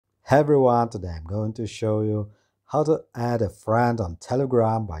Hey everyone, today I'm going to show you how to add a friend on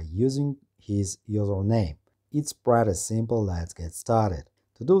Telegram by using his username. It's pretty simple, let's get started.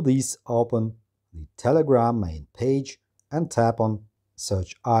 To do this, open the Telegram main page and tap on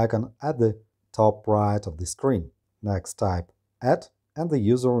search icon at the top right of the screen. Next type @ and the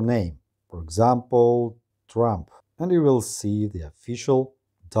username, for example, Trump, and you will see the official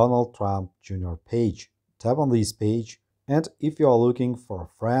Donald Trump Jr. page. Tap on this page. And if you are looking for a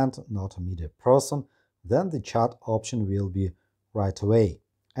friend, not a media person, then the chat option will be right away.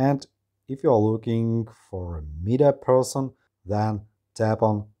 And if you are looking for a media person, then tap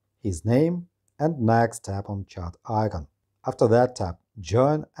on his name and next tap on chat icon. After that, tap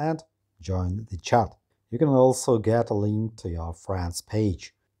join and join the chat. You can also get a link to your friend's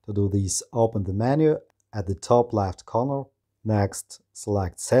page. To do this, open the menu at the top left corner. Next,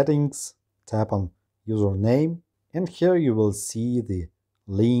 select settings, tap on username, and here you will see the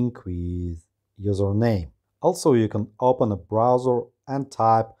link with username. Also, you can open a browser and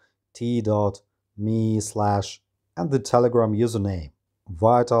type t.me/ and the Telegram username,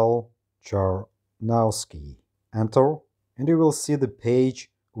 Vital Charnowski. Enter, and you will see the page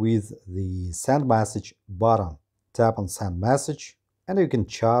with the send message button. Tap on send message, and you can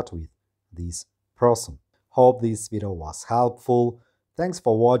chat with this person. Hope this video was helpful. Thanks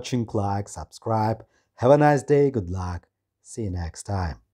for watching, like, subscribe. Have a nice day, good luck, see you next time.